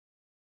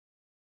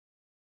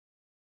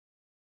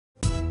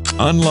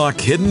Unlock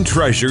hidden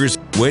treasures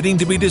waiting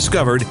to be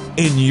discovered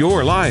in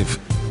your life.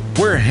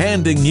 We're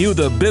handing you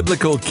the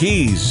biblical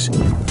keys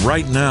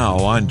right now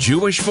on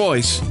Jewish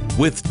Voice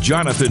with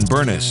Jonathan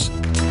Bernis.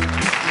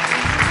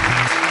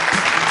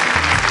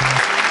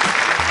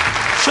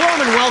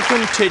 Shalom and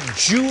welcome to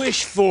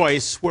Jewish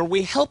Voice, where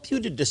we help you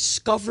to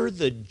discover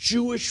the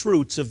Jewish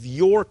roots of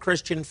your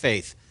Christian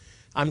faith.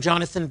 I'm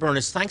Jonathan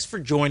Bernis. Thanks for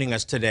joining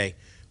us today.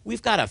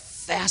 We've got a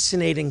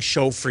fascinating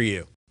show for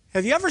you.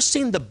 Have you ever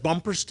seen the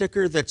bumper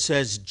sticker that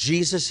says,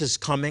 Jesus is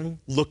coming,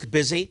 look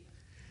busy?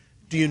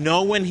 Do you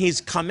know when he's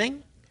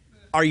coming?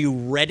 Are you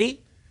ready?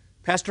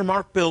 Pastor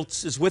Mark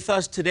Biltz is with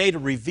us today to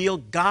reveal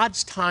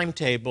God's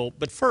timetable,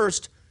 but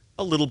first,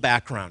 a little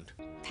background.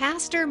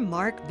 Pastor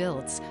Mark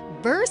Biltz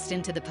burst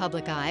into the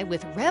public eye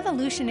with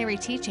revolutionary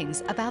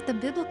teachings about the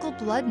biblical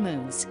blood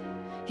moons.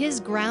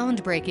 His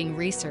groundbreaking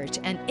research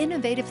and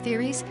innovative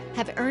theories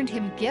have earned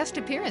him guest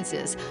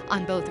appearances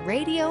on both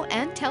radio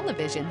and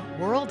television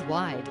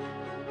worldwide.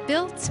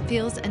 Biltz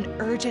feels an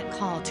urgent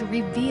call to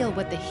reveal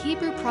what the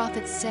Hebrew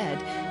prophets said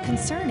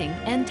concerning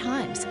end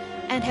times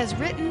and has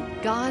written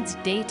God's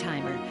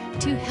Daytimer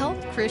to help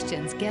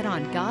Christians get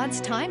on God's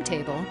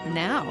timetable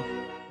now.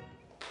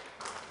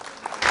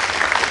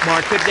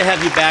 Mark, good to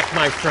have you back,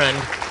 my friend.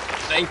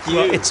 Thank you.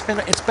 Well, it's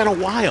been a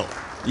while.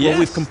 Yes. Well,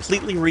 we've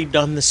completely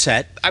redone the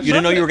set. I You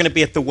didn't know love you were it. going to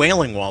be at the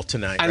Wailing Wall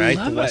tonight, right?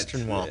 love The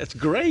Western it. Wall. It's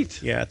great.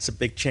 Yeah, it's a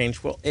big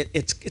change. Well,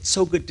 it's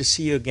so good to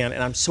see you again,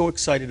 and I'm so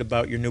excited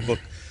about your new book,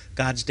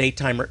 God's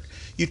Daytimer.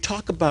 You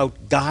talk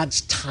about God's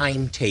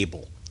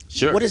timetable.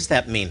 Sure. What does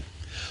that mean?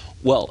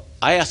 Well,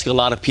 I ask a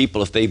lot of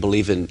people if they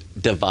believe in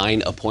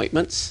divine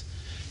appointments,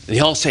 and they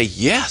all say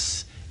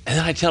yes. And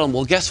then I tell them,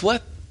 well, guess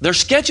what? They're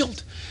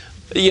scheduled.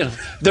 You know,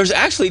 there's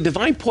actually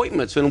divine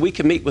appointments when we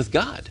can meet with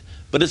God,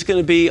 but it's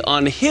going to be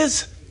on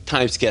His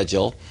time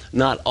schedule,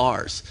 not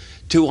ours.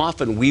 Too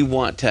often we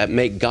want to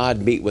make God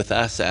meet with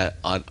us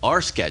on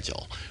our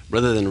schedule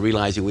rather than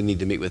realizing we need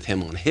to meet with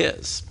Him on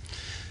His.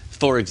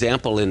 For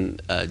example, in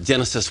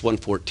Genesis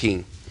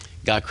 1:14,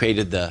 God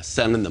created the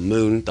sun and the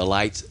moon, the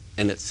lights,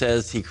 and it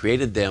says He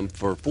created them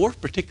for 4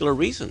 particular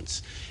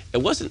reasons.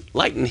 It wasn't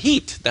light and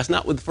heat. That's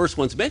not what the first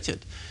one's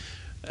mentioned.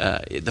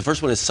 The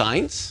first one is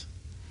signs,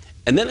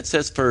 and then it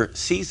says for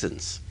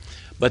seasons.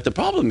 But the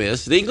problem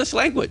is the English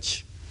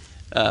language.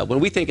 When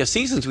we think of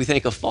seasons, we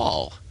think of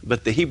fall,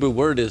 but the Hebrew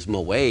word is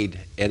moed,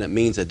 and it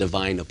means a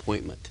divine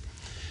appointment.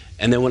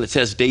 And then when it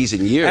says days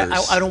and years,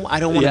 I don't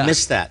want to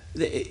miss that.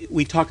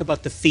 We talk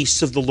about the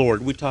feasts of the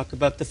Lord. We talk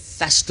about the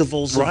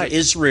festivals of Right.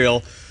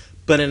 Israel,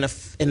 but in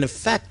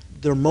effect,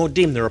 they're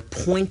modim. They're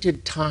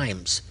appointed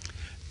times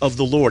of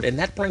the Lord, and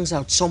that brings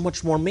out so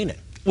much more meaning.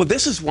 well,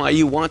 this is why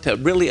you want to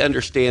really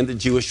understand the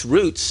Jewish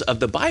roots of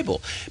the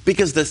Bible,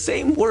 because the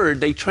same word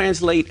they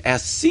translate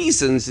as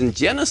seasons in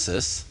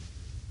Genesis,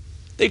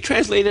 they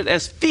translate it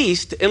as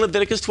feast in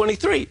Leviticus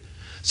 23.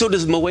 So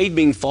does moed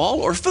mean fall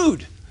or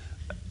food?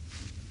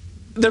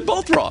 They're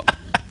both wrong.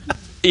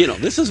 You know,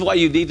 this is why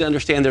you need to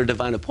understand their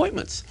divine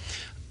appointments.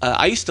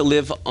 I used to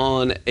live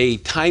on a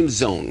time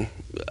zone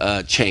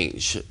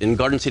change in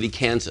Garden City,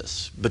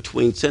 Kansas,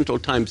 between Central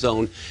Time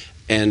Zone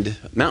and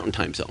Mountain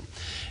Time Zone.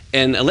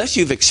 And unless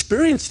you've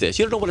experienced this,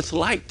 you don't know what it's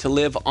like to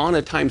live on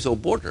a time zone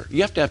border.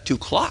 You have to have 2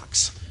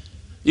 clocks.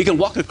 You can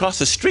walk across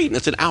the street and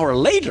it's an hour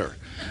later.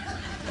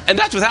 And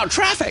that's without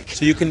traffic.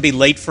 So you can be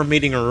late for a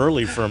meeting or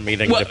early for a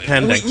meeting,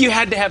 depending. You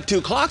had to have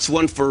 2 clocks,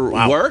 one for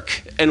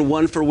work and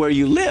one for where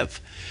you live.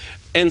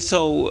 And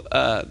so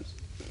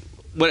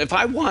if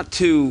I want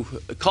to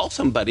call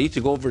somebody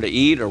to go over to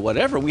eat or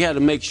whatever, we had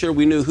to make sure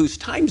we knew whose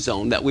time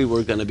zone that we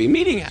were going to be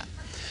meeting at.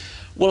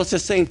 Well, it's the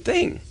same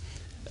thing.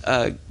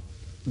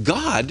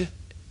 God,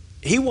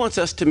 He wants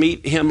us to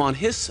meet Him on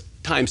His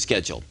time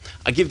schedule.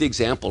 I give the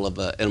example of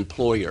an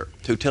employer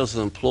who tells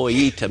an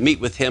employee to meet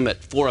with him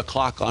at 4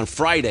 o'clock on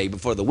Friday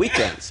before the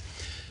weekends.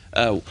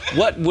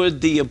 What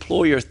would the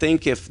employer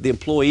think if the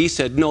employee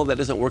said, no, that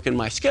doesn't work in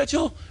my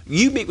schedule?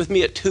 You meet with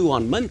me at 2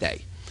 on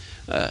Monday.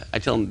 I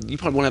tell them, you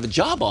probably won't have a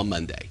job on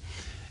Monday.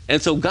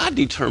 And so God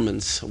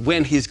determines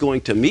when He's going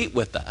to meet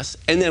with us,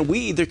 and then we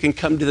either can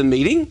come to the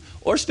meeting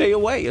or stay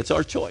away. It's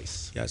our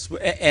choice. Yes,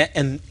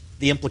 and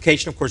the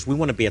implication, of course, we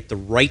want to be at the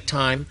right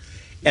time,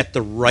 at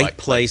the right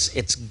place.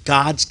 It's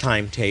God's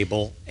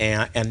timetable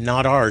and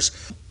not ours.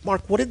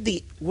 Mark, what did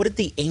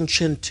the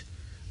ancient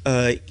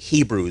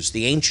Hebrews,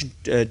 the ancient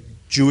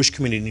Jewish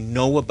community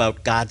know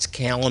about God's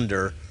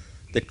calendar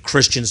that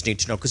Christians need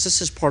to know? Because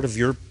this is part of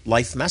your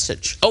life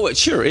message. Oh, it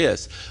sure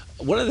is.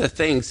 One of the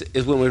things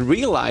is when we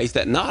realize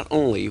that not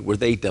only were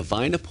they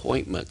divine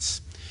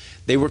appointments,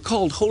 they were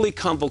called holy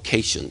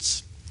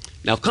convocations.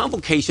 Now,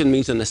 convocation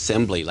means an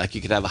assembly, like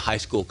you could have a high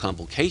school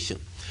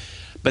convocation.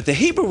 But the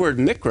Hebrew word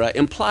mikra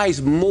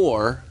implies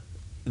more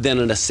than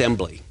an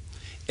assembly.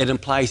 It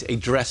implies a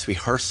dress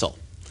rehearsal.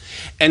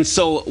 And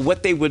so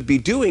what they would be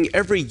doing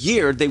every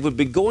year, they would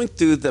be going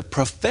through the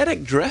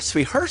prophetic dress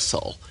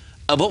rehearsal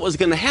of what was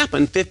going to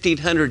happen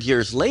 1,500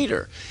 years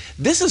later.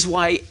 This is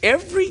why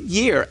every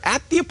year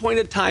at the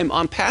appointed time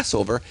on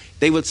Passover,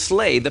 they would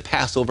slay the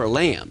Passover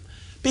lamb,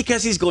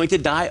 because he's going to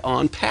die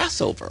on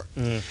Passover.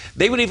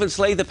 They would even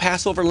slay the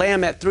Passover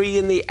lamb at 3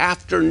 in the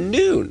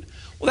afternoon.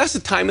 Well, that's the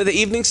time of the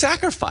evening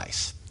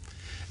sacrifice.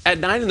 At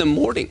 9 in the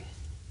morning,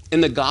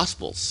 in the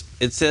Gospels,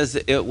 it says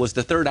it was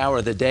the 3rd hour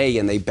of the day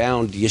and they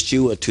bound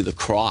Yeshua to the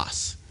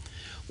cross.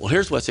 Well,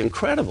 here's what's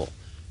incredible.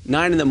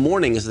 9 in the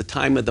morning is the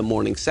time of the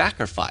morning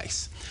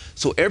sacrifice.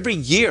 So every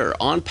year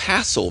on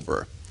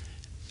Passover,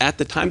 at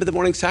the time of the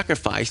morning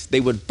sacrifice, they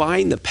would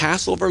bind the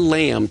Passover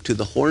lamb to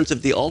the horns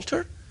of the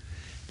altar.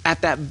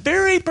 At that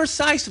very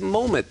precise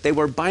moment, they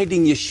were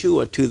binding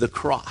Yeshua to the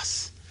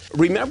cross.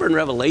 Remember in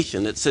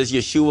Revelation, it says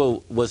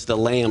Yeshua was the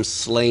lamb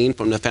slain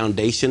from the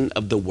foundation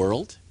of the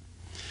world.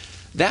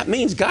 That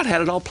means God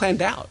had it all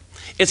planned out.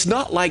 It's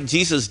not like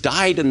Jesus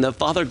died and the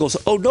Father goes,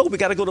 oh no, we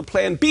got to go to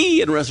plan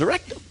B and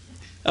resurrect him.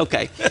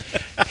 Okay.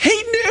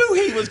 He knew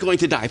he was going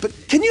to die. But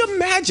can you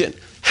imagine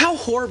how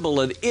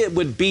horrible it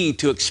would be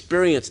to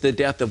experience the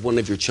death of one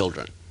of your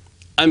children?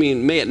 I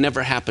mean, may it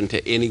never happen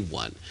to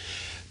anyone.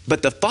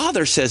 But the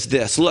Father says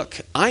this, look,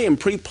 I am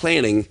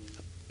pre-planning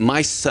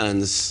my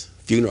son's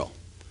funeral.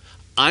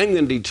 I'm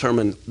going to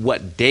determine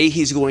what day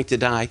he's going to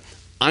die.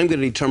 I'm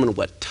going to determine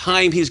what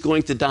time he's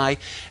going to die.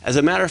 As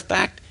a matter of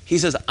fact, he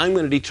says, I'm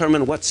going to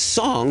determine what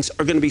songs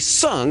are going to be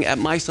sung at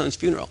my son's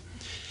funeral.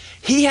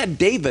 He had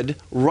David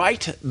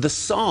write the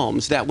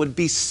psalms that would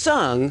be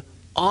sung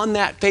on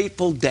that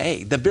fateful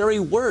day, the very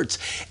words.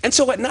 And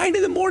so at 9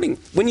 in the morning,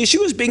 when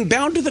Yeshua is being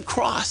bound to the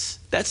cross,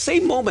 that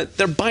same moment,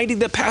 they're binding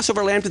the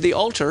Passover lamb to the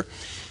altar.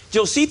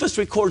 Josephus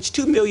records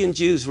 2 million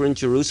Jews were in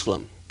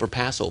Jerusalem for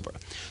Passover.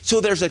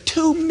 So there's a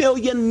 2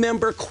 million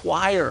member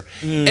choir.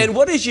 And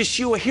what is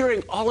Yeshua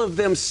hearing all of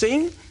them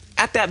sing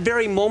at that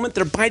very moment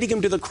they're binding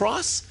him to the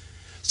cross?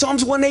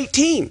 Psalms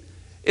 118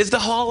 is the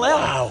Hallel.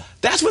 Wow.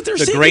 That's what they're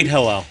The singing. great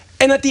Hallel.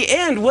 And at the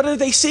end, what are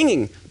they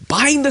singing?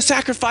 Bind the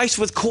sacrifice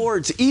with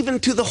cords, even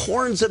to the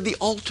horns of the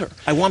altar.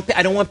 I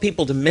don't want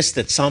people to miss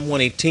that Psalm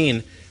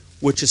 118,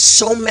 which is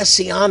so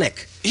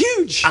messianic.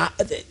 Huge.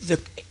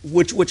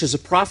 Which is a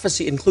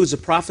prophecy, includes a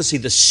prophecy,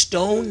 the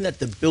stone that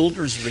the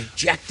builders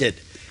rejected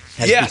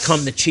has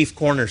become the chief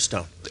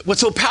cornerstone.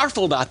 What's so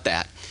powerful about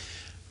that,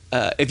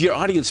 if your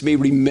audience may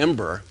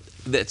remember,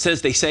 that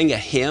says they sang a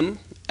hymn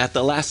at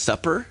the Last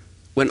Supper,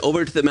 went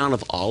over to the Mount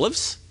of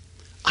Olives.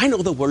 I know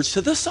the words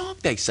to the song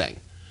they sang.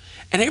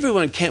 And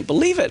everyone can't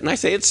believe it. And I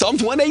say, it's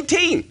Psalms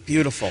 118.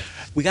 Beautiful.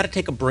 We got to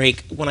take a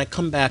break. When I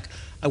come back,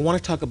 I want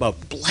to talk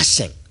about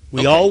blessing.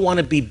 We all want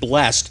to be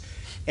blessed.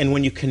 And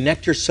when you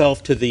connect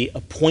yourself to the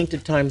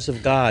appointed times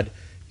of God,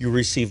 you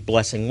receive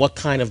blessing. What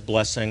kind of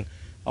blessing?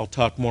 I'll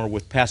talk more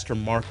with Pastor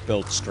Mark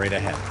Biltz straight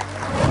ahead.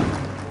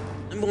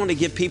 I'm going to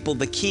give people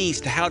the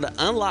keys to how to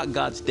unlock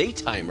God's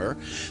daytimer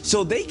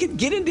so they can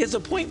get into his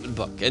appointment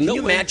book. And Can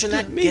you imagine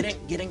that?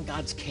 Getting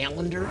God's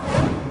calendar?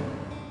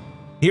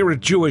 Here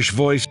at Jewish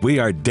Voice, we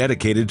are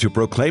dedicated to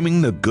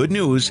proclaiming the good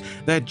news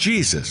that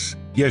Jesus,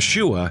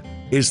 Yeshua,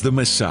 is the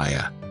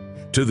Messiah,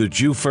 to the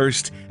Jew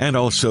first and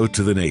also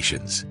to the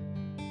nations.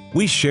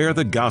 We share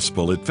the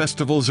gospel at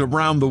festivals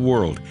around the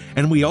world,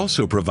 and we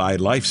also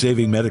provide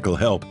life-saving medical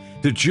help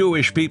to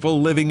Jewish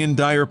people living in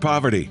dire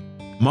poverty.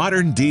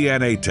 Modern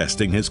DNA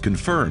testing has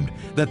confirmed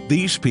that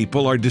these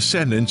people are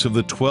descendants of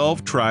the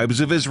 12 tribes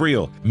of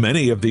Israel.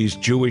 Many of these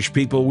Jewish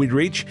people we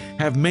reach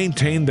have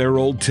maintained their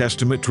Old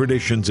Testament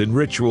traditions and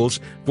rituals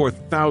for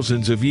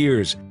thousands of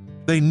years.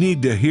 They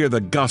need to hear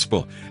the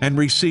gospel and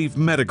receive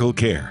medical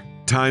care.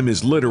 Time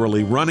is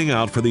literally running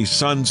out for these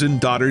sons and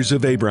daughters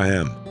of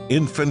Abraham.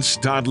 Infants,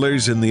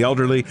 toddlers, and the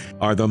elderly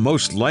are the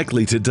most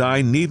likely to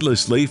die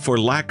needlessly for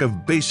lack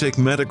of basic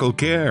medical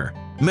care.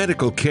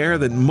 Medical care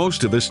that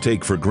most of us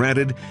take for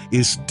granted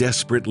is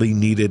desperately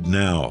needed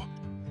now,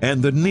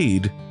 and the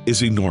need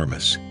is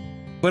enormous.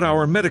 But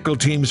our medical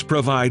teams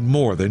provide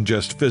more than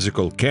just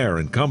physical care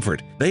and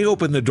comfort. They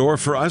open the door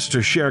for us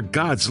to share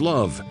God's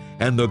love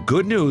and the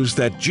good news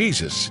that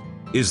Jesus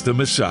is the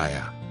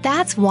Messiah.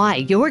 That's why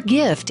your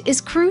gift is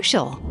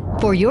crucial.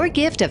 For your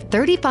gift of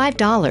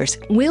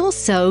 $35, we'll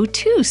sow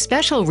 2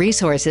 special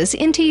resources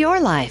into your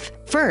life.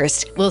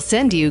 First, we'll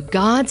send you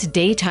God's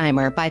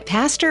Daytimer by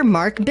Pastor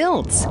Mark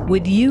Biltz.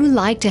 Would you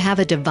like to have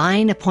a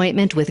divine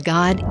appointment with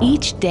God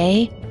each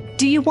day?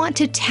 Do you want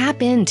to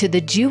tap into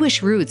the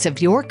Jewish roots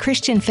of your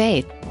Christian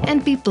faith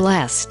and be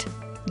blessed?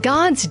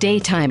 God's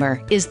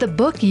Daytimer is the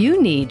book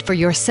you need for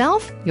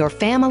yourself, your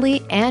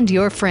family, and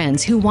your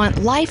friends who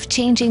want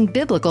life-changing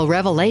biblical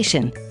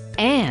revelation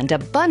and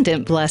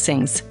abundant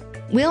blessings.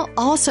 We'll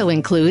also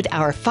include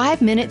our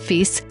 5-Minute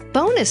Feasts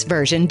bonus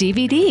version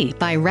DVD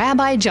by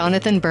Rabbi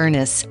Jonathan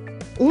Bernis.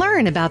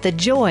 Learn about the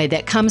joy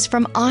that comes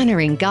from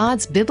honoring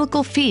God's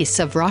biblical feasts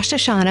of Rosh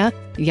Hashanah,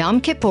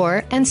 Yom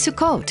Kippur, and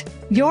Sukkot.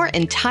 Your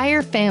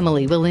entire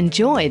family will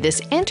enjoy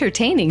this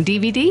entertaining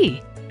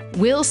DVD.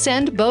 We'll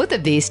send both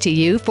of these to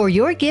you for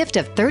your gift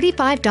of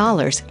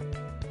 $35.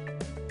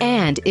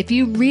 And if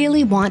you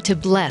really want to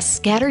bless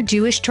scattered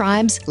Jewish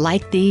tribes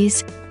like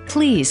these,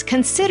 please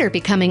consider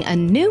becoming a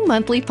new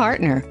monthly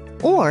partner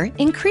or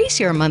increase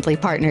your monthly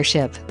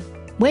partnership.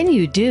 When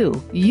you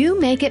do, you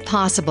make it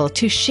possible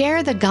to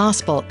share the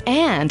gospel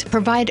and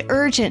provide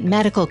urgent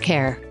medical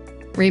care.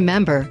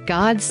 Remember,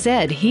 God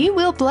said He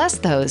will bless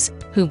those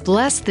who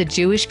bless the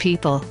Jewish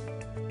people.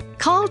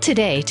 Call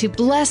today to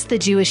bless the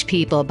Jewish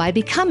people by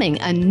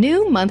becoming a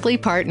new monthly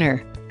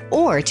partner,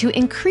 or to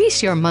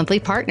increase your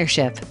monthly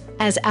partnership.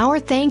 As our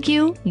thank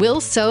you,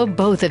 we'll sow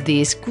both of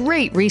these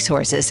great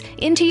resources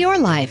into your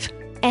life,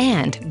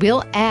 and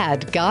we'll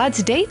add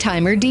God's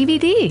Daytimer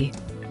DVD.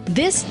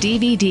 This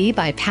DVD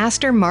by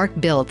Pastor Mark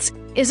Biltz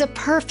is a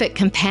perfect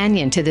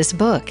companion to this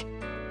book.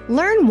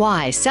 Learn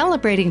why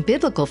celebrating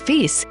biblical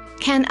feasts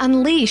can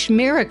unleash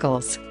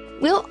miracles.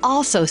 We'll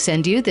also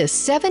send you this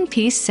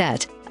 7-piece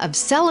set of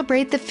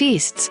Celebrate the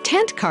Feasts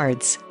tent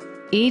cards.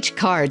 Each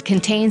card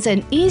contains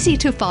an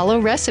easy-to-follow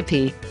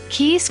recipe,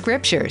 key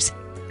scriptures,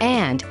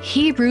 and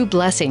Hebrew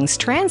blessings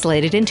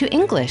translated into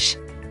English.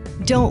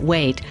 Don't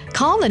wait.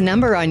 Call the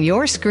number on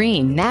your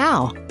screen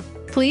now.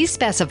 Please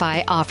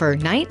specify offer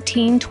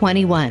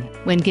 1921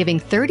 when giving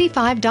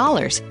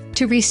 $35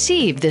 to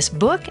receive this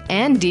book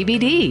and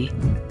DVD.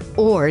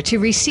 Or to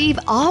receive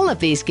all of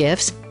these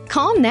gifts,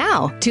 call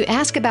now to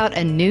ask about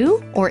a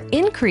new or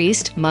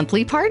increased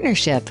monthly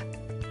partnership.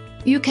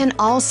 You can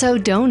also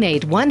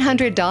donate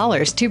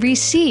 $100 to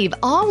receive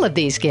all of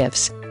these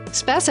gifts.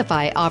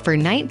 Specify offer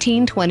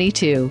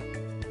 1922.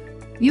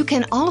 You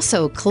can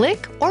also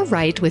click or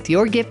write with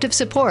your gift of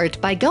support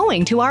by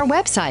going to our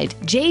website,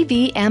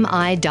 jvmi.tv,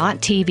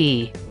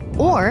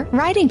 or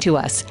writing to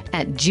us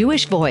at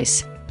Jewish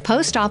Voice,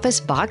 Post Office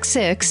Box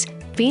 6,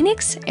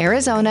 Phoenix,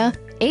 Arizona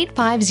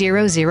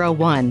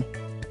 85001.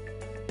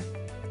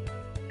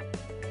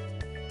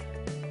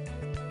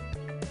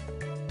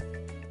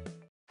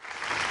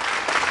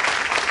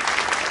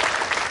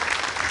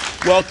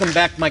 Welcome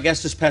back. My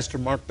guest is Pastor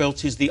Mark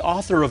Biltz. He's the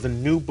author of a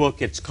new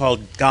book. It's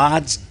called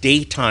God's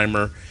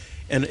Daytimer,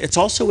 and it's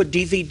also a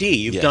DVD.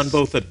 You've done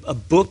both a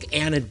book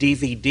and a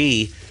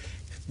DVD.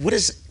 What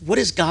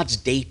is God's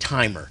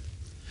Daytimer?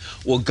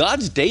 Well,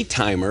 God's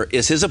Daytimer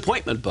is His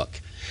appointment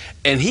book.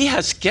 And He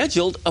has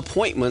scheduled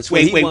appointments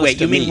when He wants to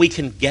You mean meet. we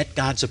can get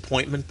God's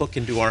appointment book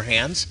into our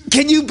hands?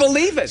 Can you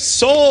believe it?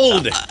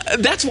 Sold!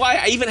 That's why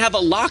I even have a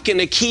lock and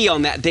a key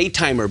on that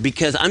Daytimer,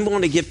 because I'm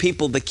going to give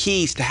people the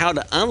keys to how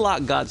to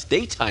unlock God's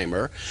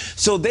Daytimer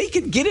so they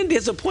can get into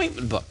His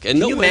appointment book. And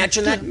Can you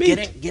imagine that?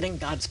 Getting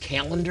God's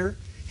calendar,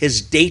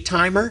 His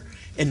Daytimer,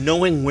 and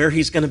knowing where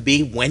He's going to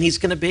be, when He's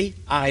going to be?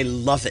 I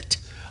love it.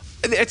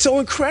 It's so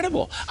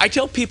incredible. I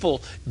tell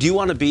people, do you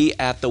want to be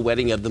at the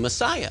wedding of the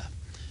Messiah?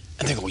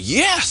 And they go,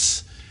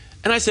 yes.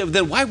 And I said,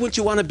 then why wouldn't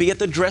you want to be at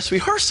the dress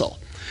rehearsal?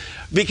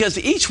 Because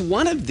each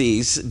one of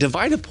these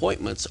divine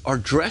appointments are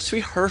dress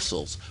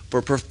rehearsals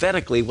for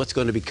prophetically what's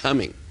going to be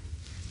coming.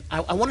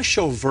 I want to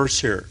show a verse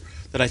here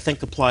that I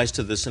think applies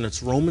to this, and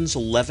it's Romans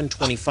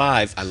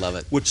 11:25. I love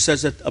it. Which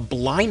says that a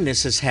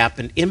blindness has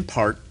happened in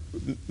part,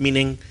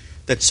 meaning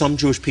that some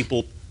Jewish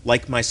people,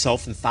 like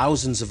myself and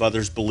thousands of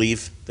others,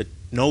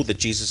 know that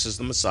Jesus is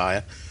the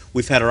Messiah.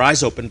 We've had our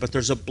eyes open, but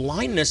there's a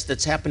blindness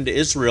that's happened to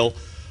Israel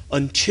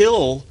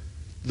until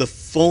the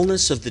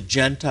fullness of the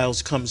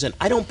Gentiles comes in.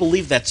 I don't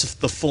believe that's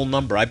the full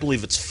number. I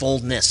believe it's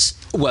fullness.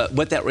 Well,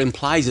 what that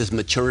implies is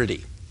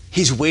maturity.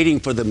 He's waiting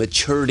for the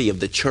maturity of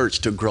the church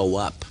to grow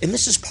up. And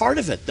this is part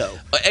of it, though.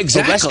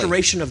 Exactly. The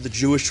restoration of the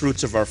Jewish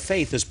roots of our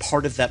faith is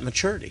part of that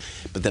maturity.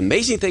 But the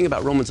amazing thing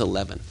about Romans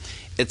 11,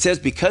 it says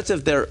because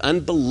of their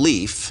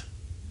unbelief,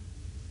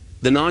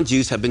 the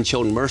non-Jews have been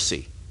shown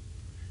mercy.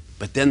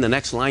 But then the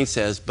next line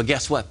says, but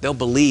guess what? They'll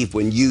believe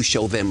when you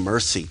show them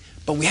mercy.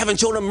 But we haven't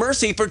shown them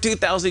mercy for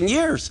 2,000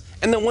 years.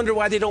 And then wonder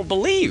why they don't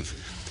believe.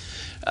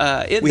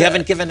 We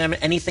haven't given them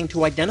anything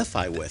to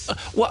identify with.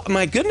 Well,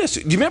 my goodness. Do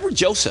you remember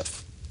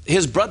Joseph?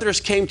 His brothers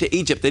came to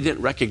Egypt. They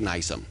didn't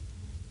recognize him.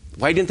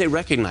 Why didn't they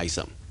recognize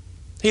him?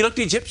 He looked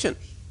Egyptian.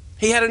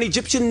 He had an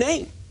Egyptian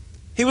name.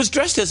 He was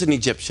dressed as an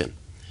Egyptian.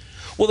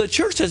 Well, the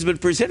church has been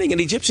presenting an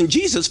Egyptian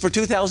Jesus for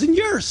 2,000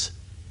 years.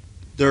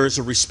 There is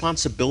a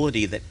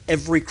responsibility that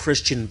every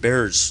Christian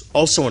bears,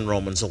 also in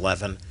Romans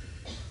 11,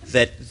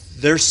 that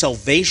their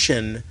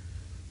salvation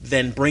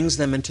then brings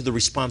them into the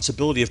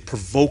responsibility of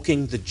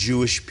provoking the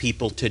Jewish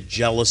people to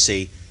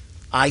jealousy.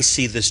 I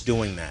see this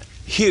doing that.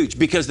 Huge,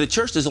 because the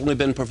church has only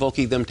been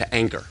provoking them to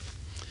anger.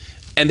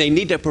 And they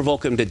need to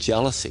provoke them to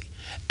jealousy.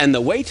 And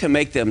the way to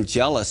make them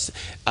jealous,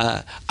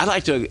 I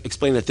like to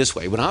explain it this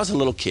way. When I was a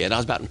little kid, I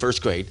was about in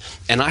first grade,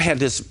 and I had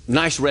this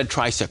nice red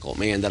tricycle,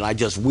 man, that I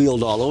just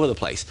wheeled all over the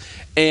place.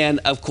 And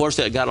of course,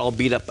 it got all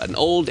beat up and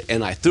old,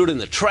 and I threw it in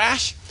the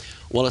trash.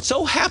 Well, it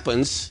so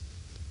happens,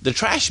 the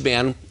trash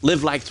man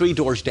lived like 3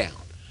 doors down.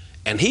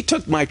 And he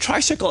took my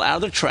tricycle out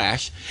of the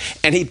trash,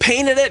 and he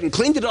painted it and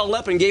cleaned it all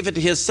up and gave it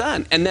to his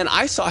son. And then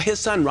I saw his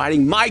son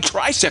riding my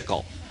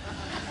tricycle.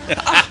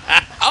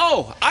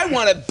 Oh, I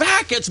want it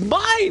back, it's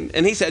mine.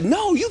 And he said,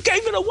 no, you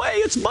gave it away,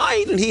 it's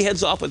mine. And he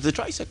heads off with the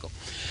tricycle.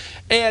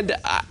 And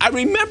I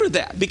remember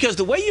that, because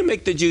the way you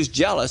make the Jews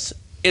jealous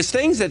is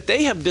things that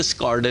they have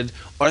discarded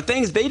or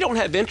things they don't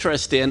have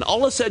interest in.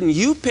 All of a sudden,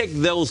 you pick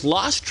those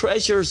lost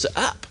treasures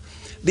up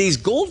these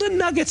golden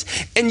nuggets,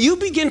 and you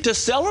begin to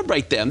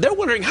celebrate them. They're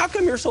wondering, how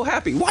come you're so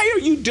happy? Why are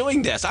you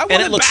doing this? I want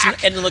it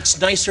back. And it looks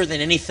nicer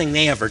than anything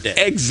they ever did.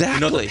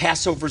 Exactly. You know, the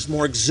Passover's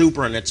more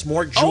exuberant. It's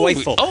more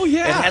joyful. Oh,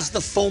 yeah. It has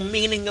the full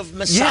meaning of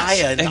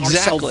Messiah and our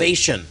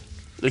salvation.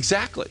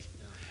 Exactly.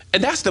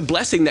 And that's the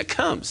blessing that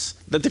comes,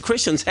 that the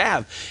Christians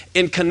have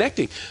in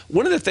connecting.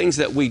 One of the things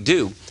that we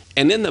do,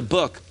 and in the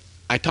book,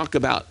 I talk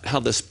about how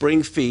the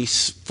spring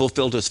feast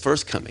fulfilled his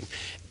first coming.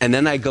 And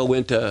then I go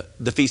into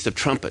the Feast of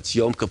Trumpets,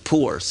 Yom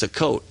Kippur,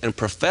 Sukkot, and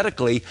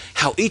prophetically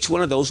how each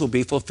one of those will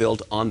be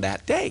fulfilled on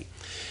that day.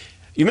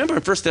 You remember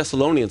in 1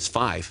 Thessalonians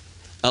 5,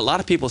 a lot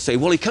of people say,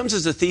 well, he comes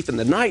as a thief in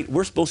the night.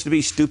 We're supposed to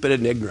be stupid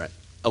and ignorant,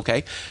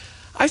 okay?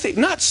 I say,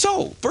 not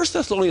so. 1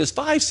 Thessalonians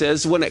 5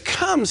 says, when it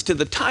comes to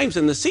the times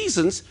and the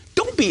seasons,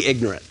 don't be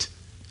ignorant.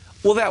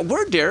 Well, that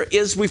word there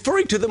is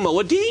referring to the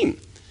Moedim,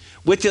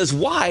 which is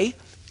why,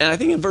 and I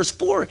think in verse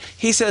 4,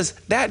 he says,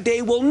 that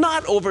day will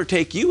not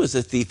overtake you as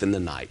a thief in the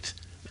night.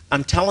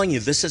 I'm telling you,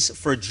 this is,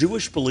 for a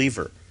Jewish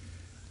believer,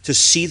 to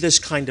see this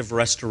kind of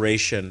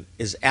restoration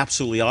is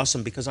absolutely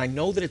awesome, because I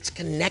know that it's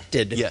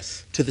connected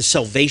to the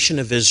salvation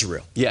of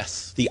Israel.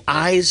 Yes. The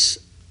eyes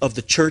of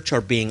the church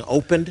are being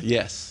opened.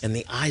 Yes. And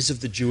the eyes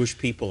of the Jewish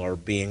people are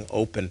being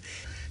opened.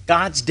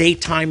 God's Day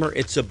Timer,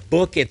 it's a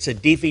book, it's a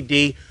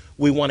DVD.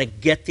 We want to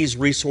get these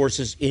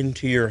resources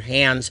into your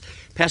hands.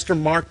 Pastor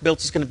Mark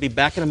Biltz is going to be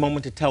back in a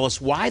moment to tell us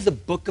why the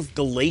book of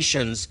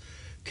Galatians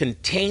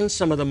contains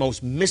some of the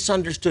most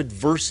misunderstood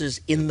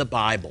verses in the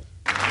Bible.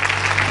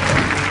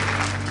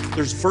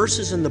 There's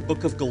verses in the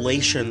book of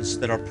Galatians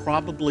that are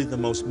probably the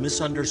most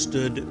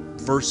misunderstood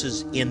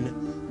verses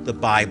in the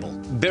Bible.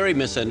 Very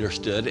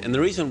misunderstood, and the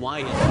reason why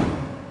is...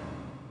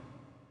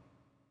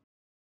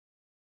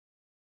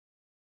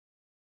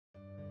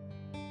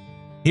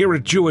 Here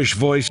at Jewish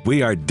Voice,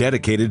 we are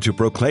dedicated to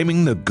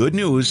proclaiming the good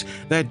news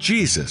that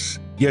Jesus,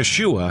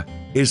 Yeshua,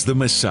 is the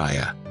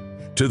Messiah,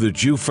 to the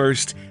Jew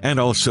first and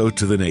also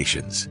to the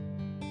nations.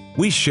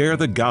 We share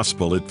the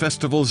gospel at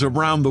festivals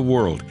around the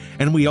world,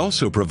 and we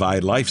also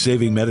provide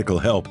life-saving medical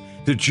help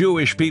to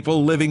Jewish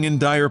people living in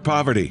dire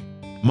poverty.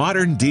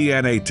 Modern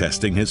DNA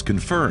testing has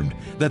confirmed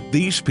that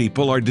these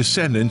people are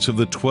descendants of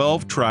the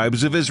 12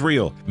 tribes of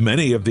Israel.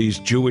 Many of these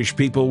Jewish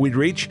people we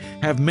reach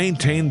have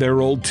maintained their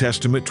Old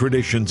Testament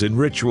traditions and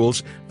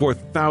rituals for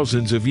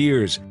thousands of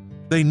years.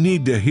 They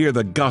need to hear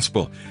the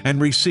gospel and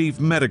receive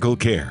medical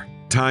care.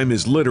 Time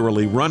is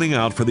literally running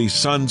out for these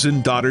sons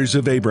and daughters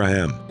of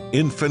Abraham.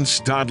 Infants,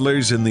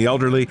 toddlers, and the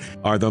elderly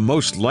are the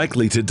most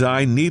likely to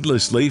die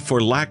needlessly for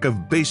lack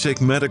of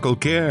basic medical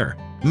care.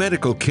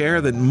 Medical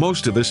care that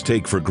most of us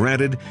take for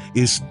granted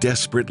is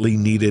desperately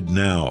needed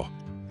now,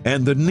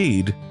 and the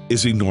need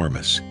is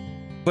enormous.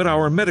 But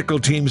our medical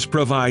teams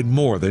provide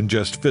more than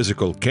just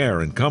physical care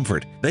and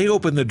comfort. They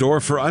open the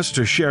door for us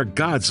to share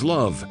God's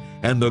love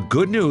and the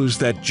good news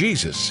that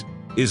Jesus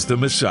is the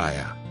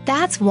Messiah.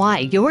 That's why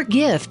your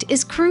gift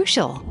is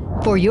crucial.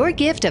 For your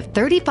gift of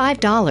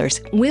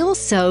 $35, we'll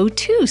sow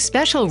 2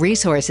 special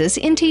resources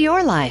into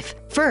your life.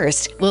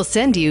 First, we'll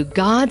send you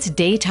God's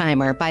Day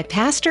Timer by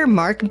Pastor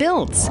Mark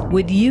Biltz.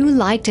 Would you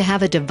like to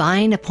have a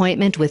divine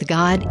appointment with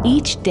God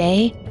each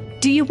day?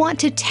 Do you want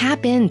to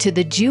tap into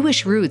the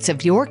Jewish roots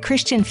of your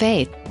Christian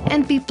faith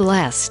and be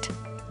blessed?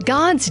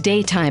 God's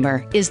Day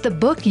Timer is the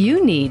book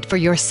you need for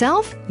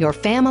yourself, your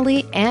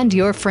family, and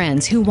your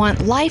friends who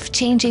want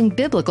life-changing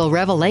biblical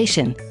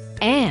revelation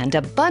and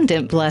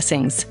abundant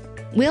blessings.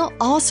 We'll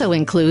also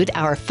include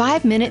our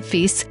 5-Minute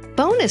Feasts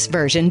bonus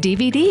version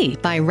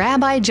DVD by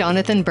Rabbi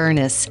Jonathan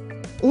Bernis.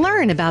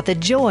 Learn about the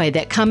joy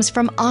that comes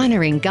from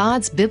honoring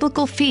God's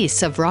biblical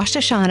feasts of Rosh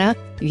Hashanah,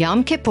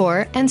 Yom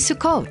Kippur, and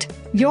Sukkot.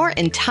 Your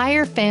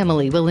entire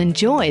family will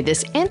enjoy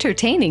this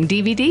entertaining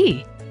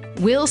DVD.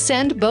 We'll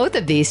send both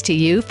of these to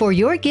you for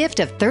your gift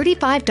of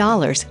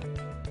 $35.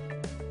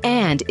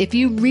 And if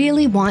you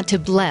really want to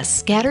bless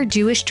scattered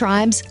Jewish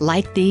tribes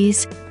like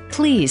these,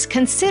 please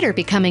consider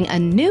becoming a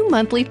new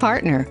monthly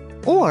partner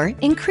or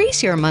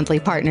increase your monthly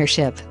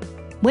partnership.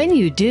 When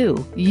you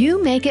do,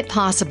 you make it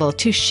possible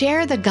to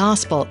share the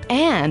gospel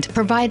and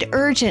provide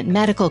urgent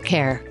medical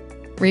care.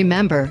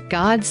 Remember,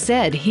 God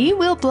said He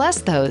will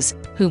bless those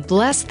who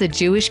bless the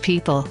Jewish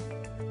people.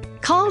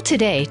 Call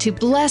today to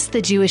bless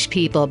the Jewish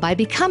people by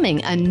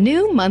becoming a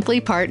new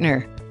monthly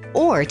partner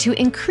or to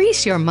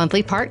increase your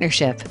monthly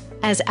partnership.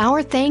 As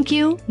our thank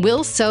you,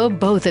 we'll sow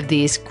both of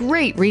these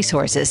great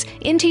resources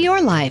into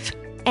your life,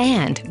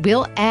 and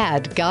we'll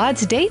add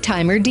God's Day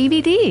Timer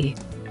DVD.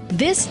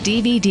 This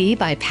DVD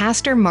by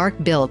Pastor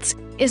Mark Biltz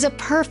is a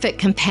perfect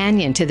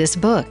companion to this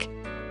book.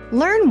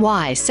 Learn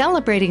why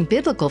celebrating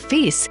biblical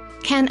feasts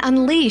can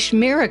unleash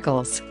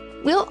miracles.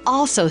 We'll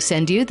also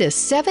send you this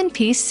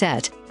 7-piece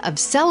set of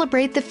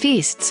Celebrate the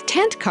Feasts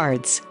tent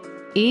cards.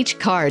 Each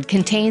card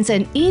contains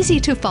an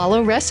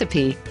easy-to-follow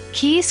recipe,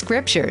 key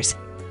scriptures,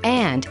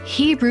 and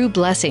Hebrew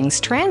blessings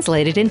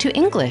translated into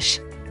English.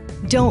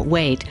 Don't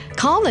wait.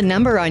 Call the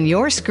number on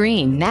your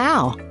screen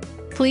now.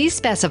 Please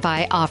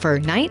specify offer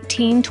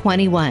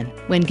 1921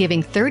 when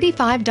giving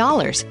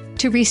 $35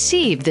 to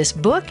receive this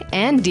book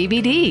and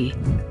DVD.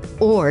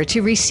 Or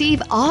to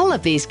receive all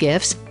of these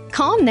gifts,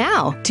 call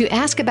now to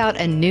ask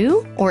about a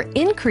new or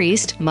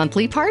increased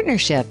monthly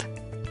partnership.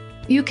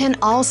 You can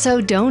also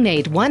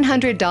donate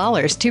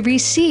 $100 to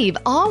receive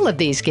all of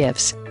these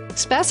gifts.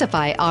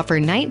 Specify offer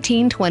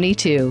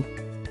 1922.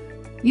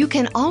 You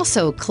can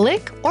also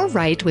click or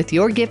write with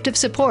your gift of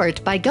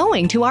support by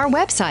going to our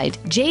website,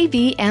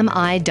 jvmi.tv,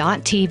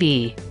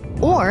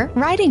 or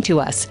writing to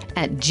us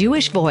at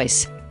Jewish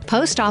Voice,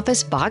 Post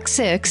Office Box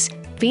 6,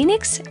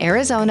 Phoenix,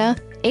 Arizona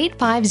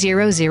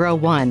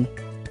 85001.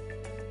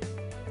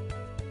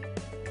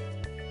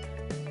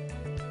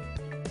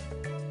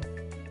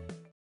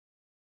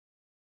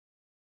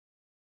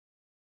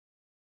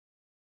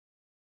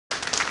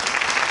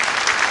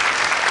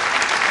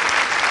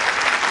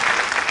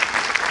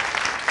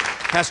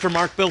 Pastor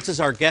Mark Biltz is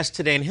our guest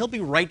today, and he'll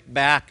be right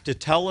back to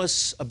tell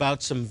us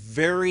about some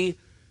very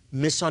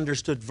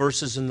misunderstood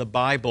verses in the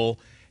Bible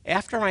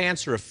after I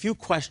answer a few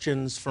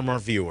questions from our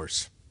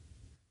viewers.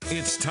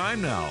 It's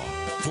time now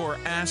for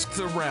Ask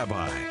the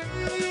Rabbi.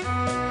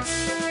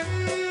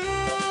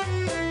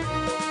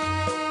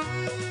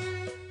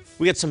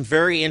 We get some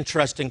very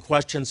interesting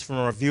questions from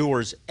our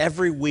viewers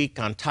every week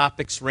on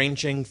topics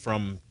ranging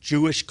from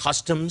Jewish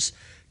customs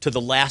to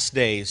the last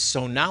days.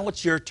 So now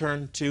it's your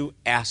turn to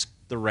ask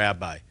the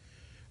Rabbi.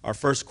 Our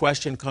first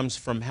question comes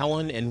from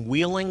Helen in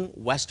Wheeling,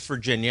 West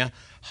Virginia.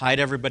 Hi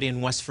to everybody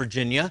in West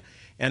Virginia.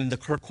 And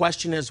her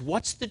question is,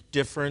 what's the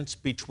difference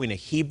between a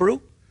Hebrew,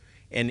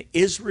 an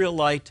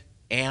Israelite,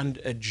 and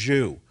a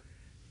Jew?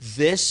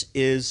 This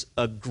is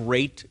a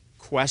great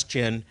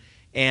question,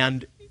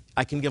 and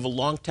I can give a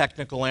long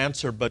technical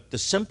answer, but the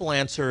simple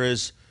answer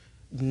is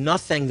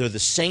nothing. They're the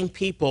same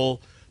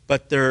people,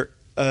 but they're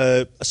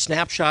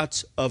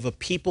snapshots of a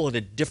people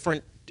at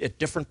different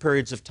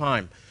periods of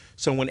time.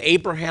 So when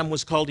Abraham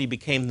was called, he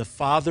became the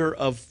father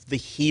of the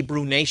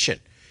Hebrew nation.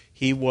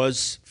 He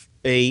was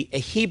a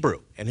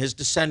Hebrew and his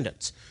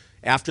descendants.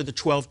 After the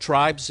 12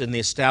 tribes and the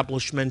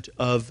establishment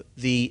of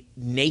the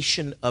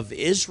nation of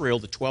Israel,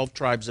 the 12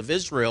 tribes of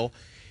Israel,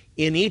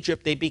 in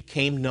Egypt they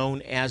became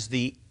known as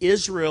the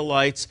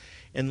Israelites.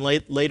 And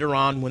later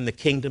on, when the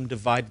kingdom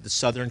divided, the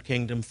southern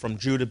kingdom from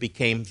Judah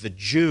became the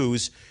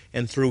Jews,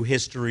 and through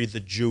history, the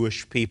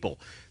Jewish people.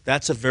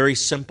 That's a very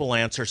simple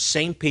answer.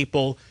 Same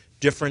people,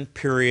 different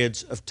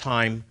periods of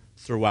time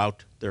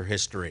throughout their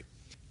history.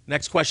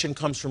 Next question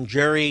comes from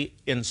Jerry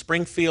in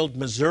Springfield,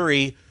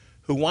 Missouri,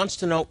 who wants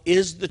to know,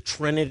 is the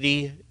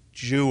Trinity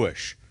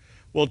Jewish?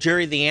 Well,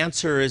 Jerry, the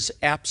answer is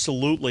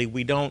absolutely.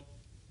 We don't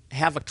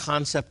have a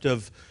concept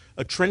of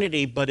a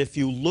Trinity, but if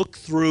you look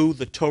through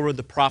the Torah,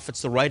 the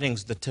prophets, the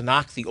writings, the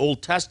Tanakh, the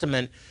Old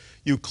Testament,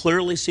 you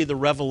clearly see the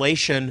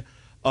revelation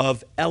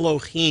of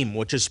Elohim,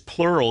 which is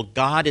plural.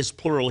 God is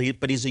plural,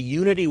 but he's a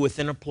unity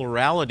within a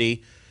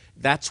plurality.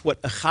 That's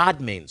what echad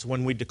means.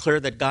 When we declare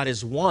that God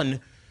is one,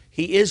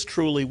 he is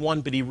truly one,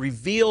 but he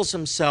reveals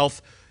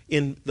himself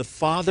in the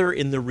Father,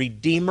 in the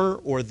Redeemer,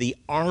 or the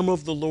arm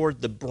of the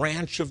Lord, the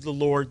branch of the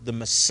Lord, the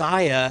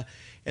Messiah,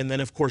 and then,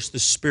 of course, the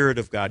Spirit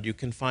of God. You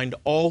can find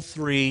all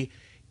three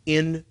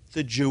in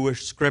the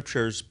Jewish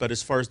scriptures, but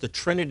as far as the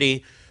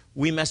Trinity,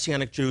 we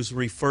Messianic Jews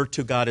refer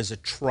to God as a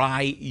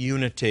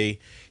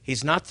tri-unity.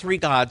 He's not three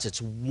gods, it's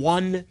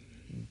one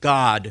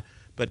God,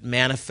 but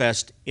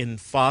manifest in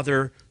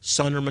Father,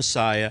 Son, or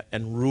Messiah,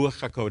 and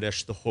Ruach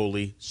HaKodesh, the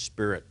Holy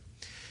Spirit.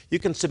 You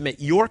can submit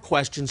your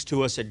questions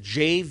to us at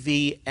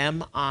jvmi.tv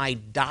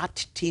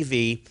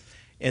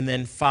and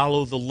then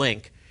follow the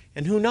link.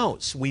 And who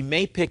knows, we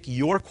may pick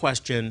your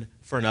question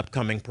for an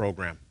upcoming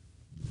program.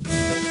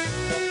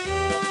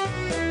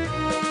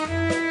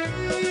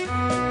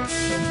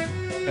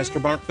 Pastor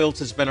Mark Biltz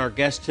has been our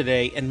guest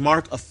today. And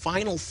Mark, a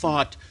final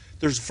thought.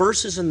 There's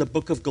verses in the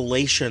book of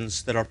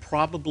Galatians that are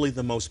probably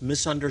the most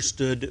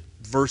misunderstood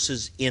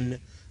verses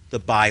in the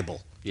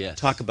Bible. Yes.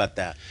 Talk about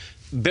that.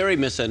 Very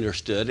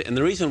misunderstood, and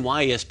the reason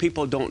why is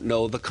people don't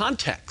know the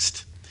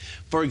context.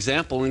 For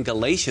example, in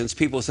Galatians,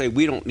 people say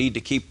we don't need to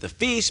keep the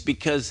feast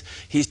because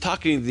he's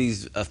talking to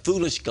these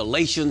foolish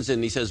Galatians,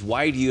 and he says,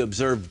 why do you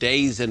observe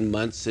days and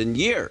months and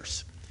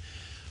years?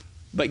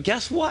 But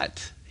guess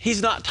what?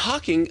 He's not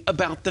talking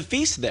about the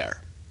feast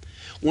there.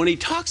 When he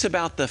talks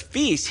about the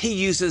feast, he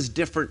uses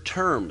different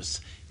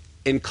terms.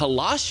 In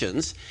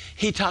Colossians,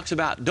 he talks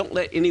about don't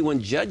let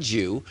anyone judge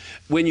you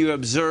when you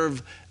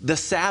observe the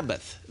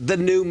Sabbath, the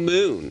new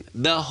moon,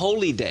 the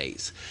holy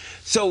days.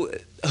 So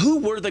who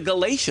were the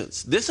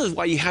Galatians? This is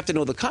why you have to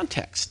know the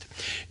context.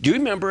 Do you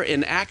remember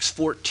in Acts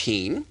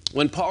 14,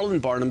 when Paul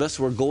and Barnabas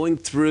were going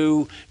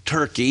through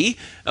Turkey,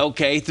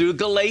 through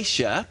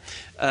Galatia,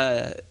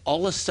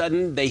 all of a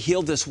sudden they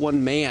healed this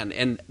one man,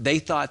 and they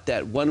thought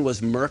that one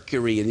was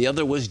Mercury and the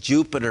other was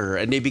Jupiter,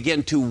 and they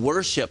began to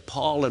worship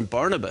Paul and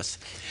Barnabas.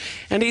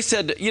 And he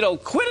said,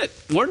 quit it.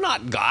 We're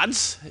not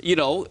gods.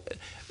 You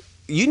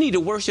need to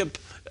worship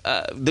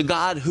the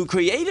God who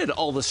created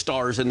all the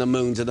stars and the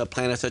moons and the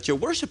planets that you're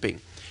worshiping.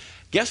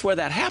 Guess where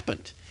that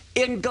happened?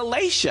 In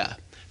Galatia.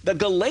 The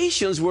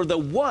Galatians were the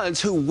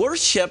ones who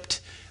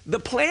worshiped the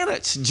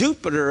planets,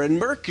 Jupiter and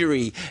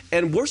Mercury,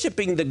 and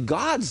worshiping the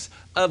gods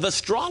of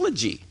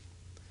astrology.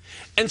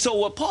 And so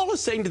what Paul is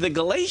saying to the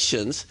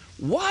Galatians,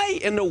 why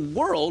in the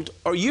world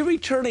are you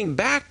returning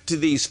back to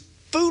these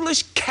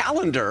foolish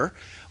calendar,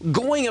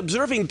 going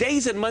observing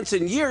days and months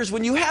and years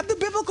when you have the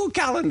biblical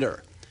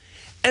calendar?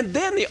 And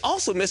then they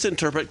also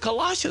misinterpret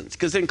Colossians,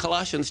 because in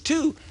Colossians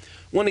 2,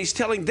 when he's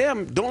telling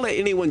them, don't let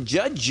anyone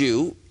judge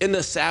you in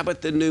the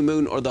Sabbath, the new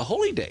moon, or the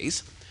holy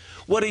days,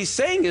 what he's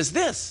saying is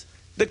this: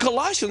 the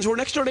Colossians were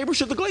next door neighbors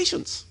to the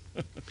Galatians.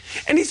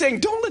 And he's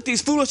saying, don't let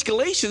these foolish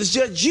Galatians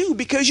judge you,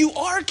 because you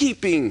are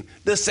keeping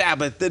the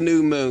Sabbath, the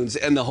new moons,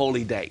 and the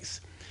holy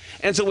days.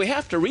 And so we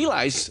have to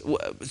realize,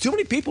 too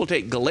many people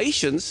take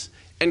Galatians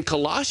and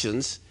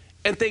Colossians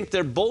and think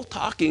they're both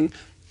talking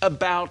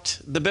about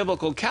the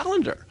biblical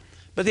calendar,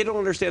 but they don't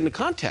understand the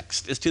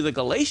context. It's to the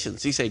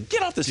Galatians. He said,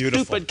 get off the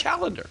stupid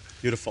calendar.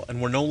 Beautiful.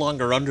 And we're no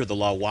longer under the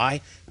law.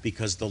 Why?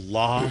 Because the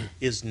law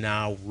is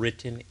now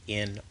written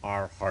in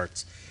our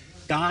hearts.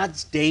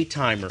 God's Day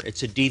Timer.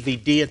 It's a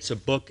DVD. It's a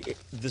book.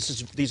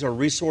 These are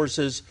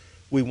resources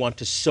we want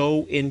to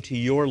sow into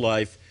your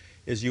life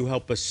as you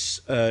help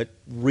us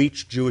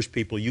reach Jewish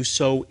people. You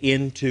sow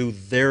into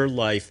their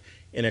life,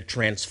 and it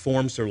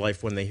transforms their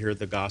life when they hear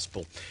the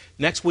gospel.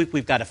 Next week,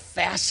 we've got a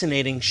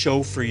fascinating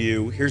show for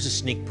you. Here's a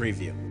sneak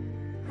preview.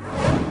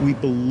 We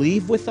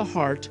believe with the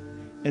heart,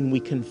 and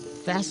we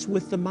confess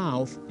with the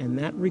mouth, and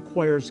that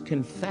requires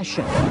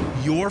confession.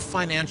 Your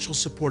financial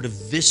support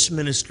of this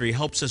ministry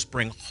helps us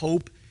bring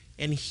hope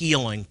and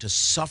healing to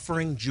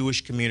suffering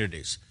Jewish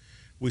communities.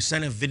 We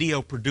sent a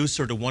video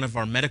producer to one of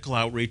our medical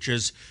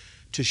outreaches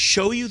to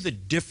show you the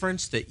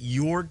difference that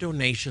your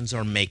donations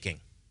are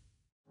making.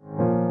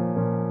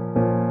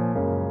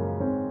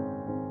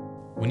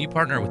 When you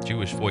partner with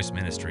Jewish Voice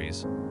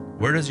Ministries,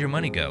 where does your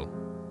money go?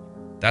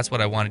 That's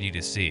what I wanted you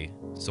to see,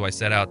 so I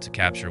set out to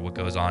capture what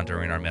goes on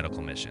during our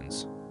medical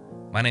missions.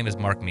 My name is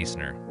Mark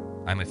Meisner.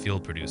 I'm a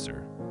field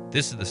producer.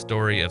 This is the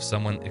story of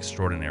someone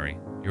extraordinary.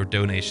 Your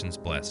donations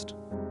blessed.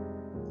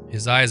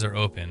 His eyes are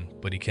open,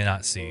 but he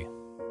cannot see.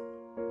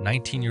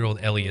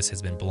 19-year-old Elias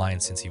has been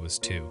blind since he was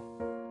 2.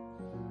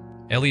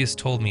 Elias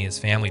told me his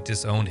family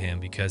disowned him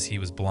because he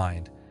was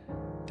blind.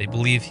 They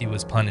believed he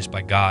was punished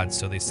by God,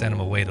 so they sent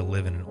him away to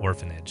live in an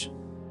orphanage.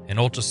 An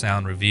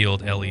ultrasound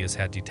revealed Elias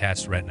had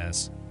detached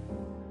retinas.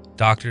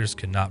 Doctors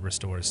could not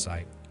restore his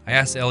sight. I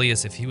asked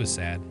Elias if he was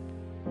sad.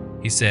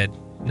 He said,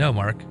 "No,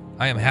 Mark,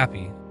 I am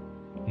happy."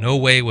 No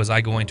way was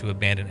I going to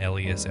abandon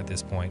Elias at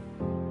this point.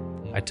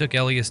 I took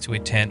Elias to a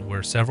tent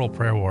where several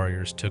prayer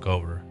warriors took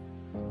over.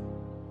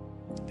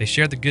 They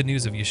shared the good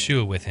news of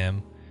Yeshua with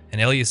him,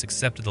 and Elias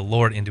accepted the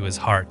Lord into his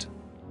heart.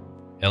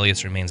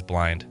 Elias remains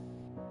blind,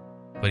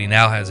 but he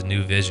now has a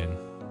new vision,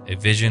 a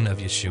vision of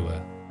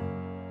Yeshua.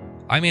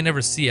 I may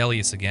never see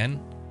Elias again,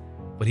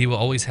 but he will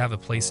always have a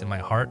place in my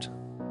heart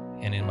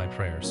and in my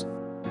prayers.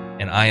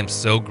 And I am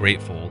so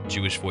grateful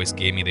Jewish Voice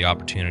gave me the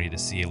opportunity to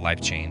see a life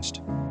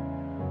changed.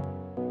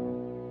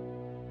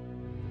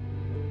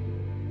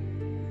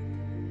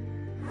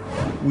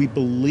 We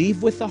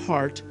believe with the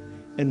heart,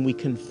 and we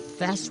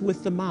confess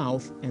with the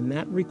mouth, and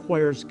that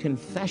requires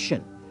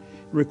confession.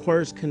 It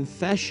requires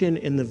confession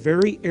in the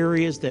very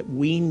areas that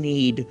we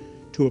need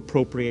to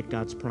appropriate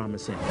God's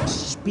promise in.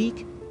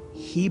 Speak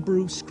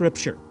Hebrew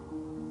Scripture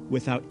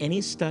without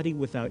any study,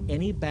 without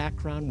any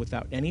background,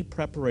 without any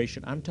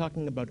preparation. I'm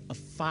talking about a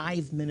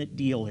 5-minute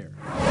deal here.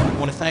 I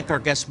want to thank our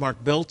guest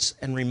Mark Biltz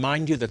and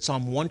remind you that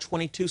Psalm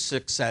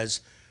 122:6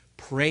 says,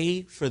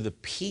 "Pray for the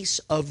peace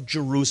of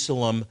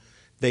Jerusalem.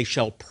 They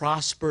shall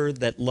prosper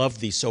that love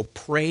thee." So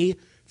pray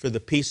for the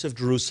peace of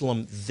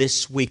Jerusalem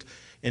this week.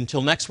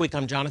 Until next week,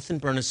 I'm Jonathan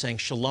Bernis saying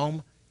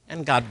shalom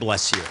and God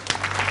bless you.